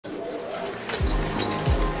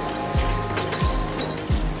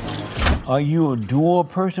Are you a dual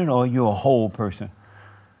person or are you a whole person?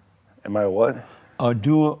 Am I what? A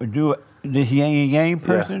dual, this yin and yang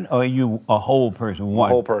person, or are you a whole person? One?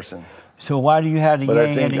 A whole person. So why do you have the But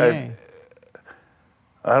yin and the yang?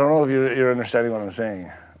 I don't know if you're understanding what I'm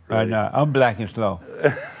saying. Really. No, I'm black and slow.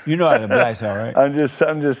 You know how the blacks are, right? I'm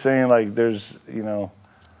just saying, like, there's,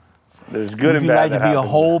 there's good and bad. Would you like to be a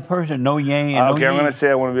whole person, no yang and no okay, yin? I'm going to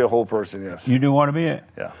say I want to be a whole person, yes. You do want to be it?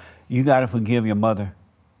 Yeah. You got to forgive your mother.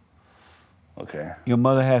 Okay. Your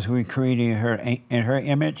mother has recreated her in her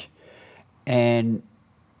image, and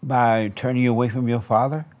by turning you away from your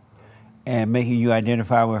father and making you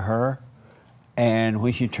identify with her, and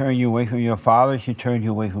when she turned you away from your father, she turned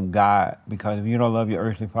you away from God. Because if you don't love your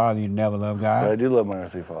earthly father, you never love God. But I do love my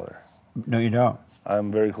earthly father. No, you don't.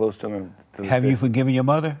 I'm very close to him. Have you forgiven your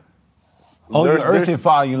mother? Oh, your earthly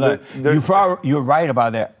father you love. You're right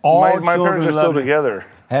about that. My parents are still together.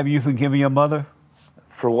 Have you forgiven your mother?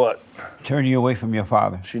 For what? Turning you away from your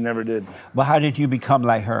father. She never did. But how did you become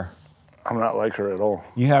like her? I'm not like her at all.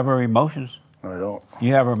 You have her emotions. No, I don't.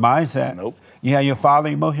 You have her mindset. Nope. You have your father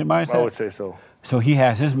emotion mindset? I would say so. So he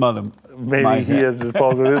has his mother Maybe mindset. he has his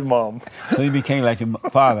problems with his mom. So he became like your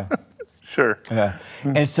father. Sure. Yeah.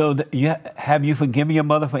 And so have you forgiven your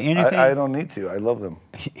mother for anything? I don't need to. I love them.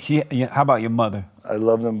 How about your mother? I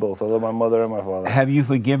love them both. I love my mother and my father. Have you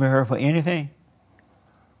forgiven her for anything?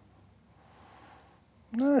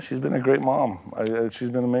 No, she's been a great mom. She's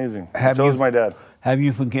been amazing. So is my dad. Have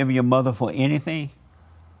you forgiven your mother for anything?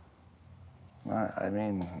 I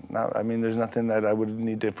mean, there's nothing that I would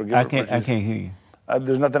need to forgive her for. I can't hear you.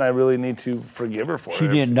 There's nothing I really need to forgive her for. She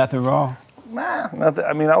did nothing wrong. Nah, nothing.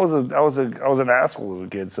 I mean, I was an asshole as a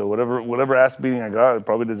kid. So whatever ass beating I got, I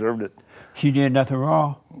probably deserved it. She did nothing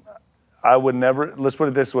wrong. I would never. Let's put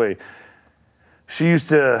it this way. She used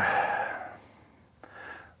to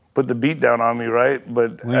put the beat down on me, right?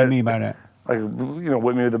 But what do you mean by that? Like,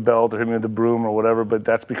 whip me with a belt or hit me with a broom or whatever. But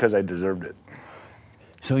that's because I deserved it.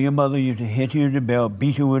 So your mother used to hit you with a belt,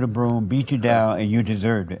 beat you with a broom, beat you down, and you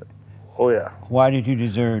deserved it. Oh yeah. Why did you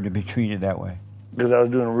deserve to be treated that way? Because I was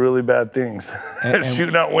doing really bad things. And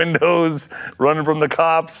shooting out windows, running from the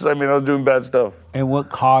cops. I mean, I was doing bad stuff. And what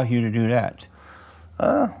caused you to do that?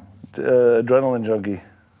 Adrenaline junkie.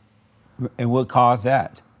 And what caused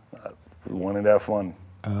that? Wanting to have fun.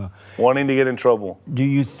 Wanting to get in trouble. Do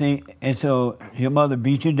you think, and so your mother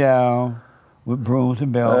beat you down with brooms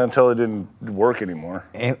and belts? Until it didn't work anymore.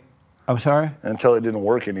 I'm sorry? Until it didn't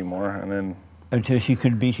work anymore, and then... Until she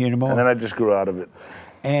couldn't beat you anymore? And then I just grew out of it.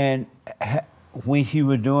 And when she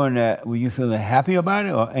was doing that, were you feeling happy about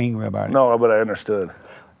it or angry about it? No, but I understood.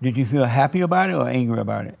 Did you feel happy about it or angry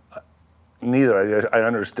about it? Neither. I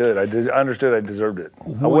understood. I understood I deserved it.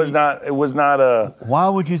 It was not a... Why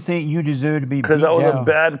would you think you deserved to be beat down? Because I was a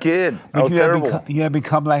bad kid. I was terrible. You had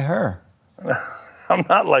become like her. I'm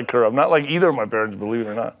not like her. I'm not like either of my parents, believe it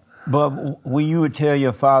or not. But when you would tell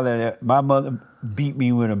your father that my mother beat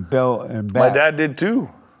me with a belt and bat. My dad did too.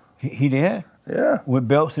 He did? Yeah. With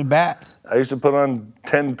belts and bats? I used to put on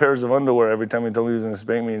 10 pairs of underwear every time he told me he was going to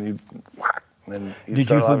spank me, and he'd whack. And then did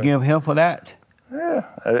you forgive him for that? Yeah.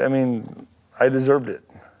 I mean, I deserved it.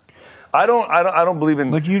 I don't believe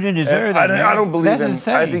in... But you didn't deserve that, I don't believe That's in...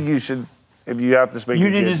 insane. I think you should, if you have to spank your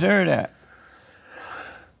kid. You didn't deserve that.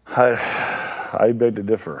 I beg to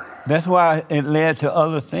differ. That's why it led to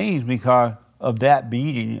other things, because of that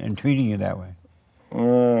beating and treating you that way.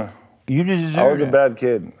 You didn't deserve that. I was a bad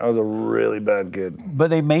kid. I was a really bad kid. But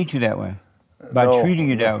they made you that way by treating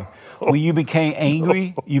you that way. When you became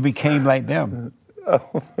angry, you became like them.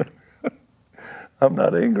 I'm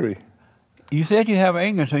not angry. You said you have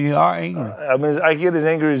anger, so you are angry. I mean, I get as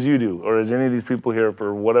angry as you do, or as any of these people here,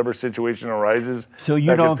 for whatever situation arises. So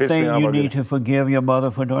you don't think you need to forgive your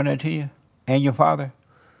mother for doing that to you, and your father?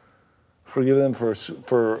 Forgive them for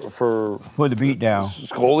the beat down.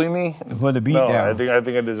 Scolding me? For the beat down. I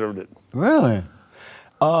think I deserved it. Really?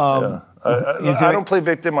 Yeah. I don't play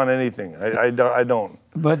victim on anything. I don't.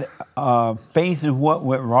 But facing what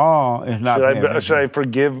went wrong is not. Should I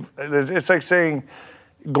forgive? It's like saying,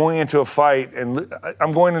 going into a fight, and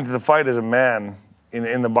I'm going into the fight as a man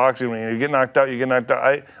in the boxing ring. You get knocked out, you get knocked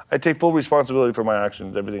out. I take full responsibility for my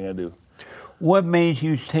actions, everything I do. What made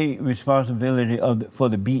you take responsibility for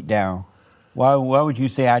the beat down? Why would you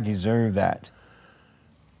say I deserve that?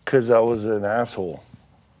 Because I was an asshole.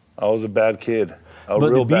 I was a bad kid. But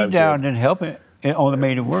the beat down didn't help it. It only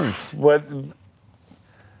made it worse. But,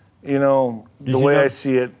 the way I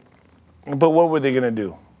see it, but what were they going to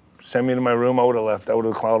do? Send me to my room? I would have left. I would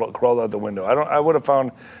have crawled out the window. I would have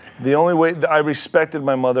found the only way. I respected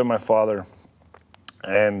my mother and my father,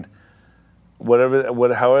 and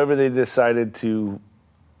however they decided to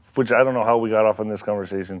which I don't know how we got off on this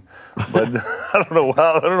conversation, but I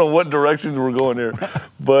don't know what directions we're going here,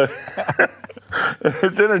 but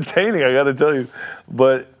it's entertaining, I got to tell you.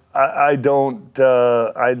 But I don't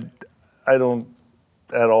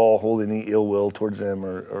at all hold any ill will towards them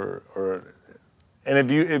or and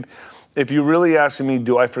if you really asking me,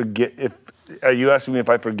 are you asking me if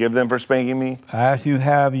I forgive them for spanking me? I asked you,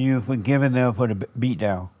 have you forgiven them for the beat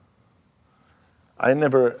down?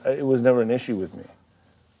 It was never an issue with me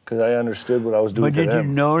because I understood what I was doing to them. But did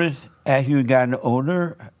you notice as you gotten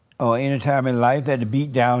older or any time in life that the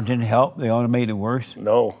beat down didn't help? They only made it worse?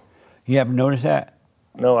 No. You haven't noticed that?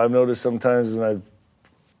 No, I've noticed sometimes when I've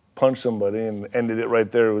punched somebody and ended it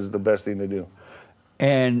right there was the best thing to do.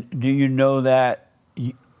 And do you know that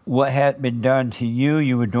what had been done to you,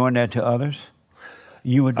 you were doing that to others?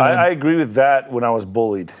 You were doing... I agree with that when I was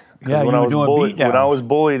bullied. Yeah, when you were doing beat down. When I was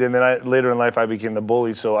bullied, and then later in life I became the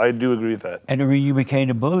bully. So I do agree with that. And the reason you became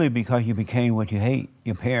the bully because you became what you hate.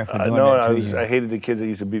 Your parents were doing that to you. I hated the kids that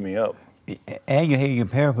used to beat me up. And you hate your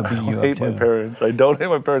parents for beating you up I hate my parents. I don't hate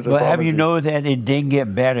my parents. But have you noticed that it didn't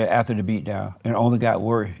get better after the beatdown? It only got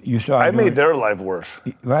worse. I made their life worse.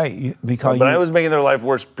 Right, because but I was making their life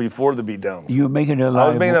worse before the beatdowns. You were making their life. I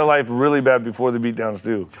was making their life really bad before the beatdowns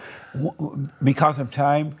too. Because of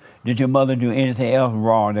time, did your mother do anything else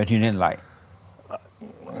wrong that you didn't like?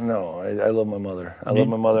 No, I love my mother. I love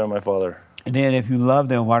my mother and my father. And then if you love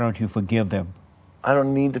them, why don't you forgive them? I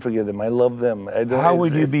don't need to forgive them. I love them. How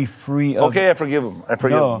would you be free of... Okay, I forgive them. I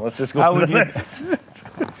forgive them. Let's just go to the next.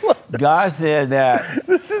 God said that...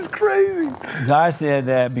 This is crazy. God said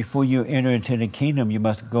that before you enter into the kingdom, you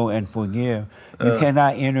must go and forgive. You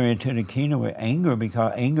cannot enter into the kingdom with anger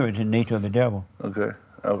because anger is the nature of the devil. Okay.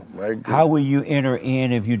 I agree. How will you enter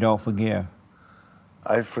in if you don't forgive?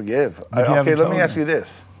 I forgive. Okay, let me ask you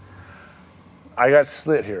this. I got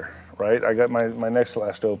slit here, right? I got my neck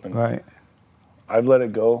slashed open. Right. I've let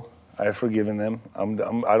it go. I've forgiven them. I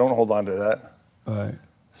don't hold on to that. Right.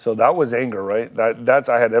 So that was anger, right?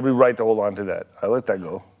 I had every right to hold on to that. I let that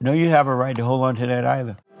go. No, you have a right to hold on to that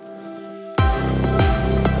either.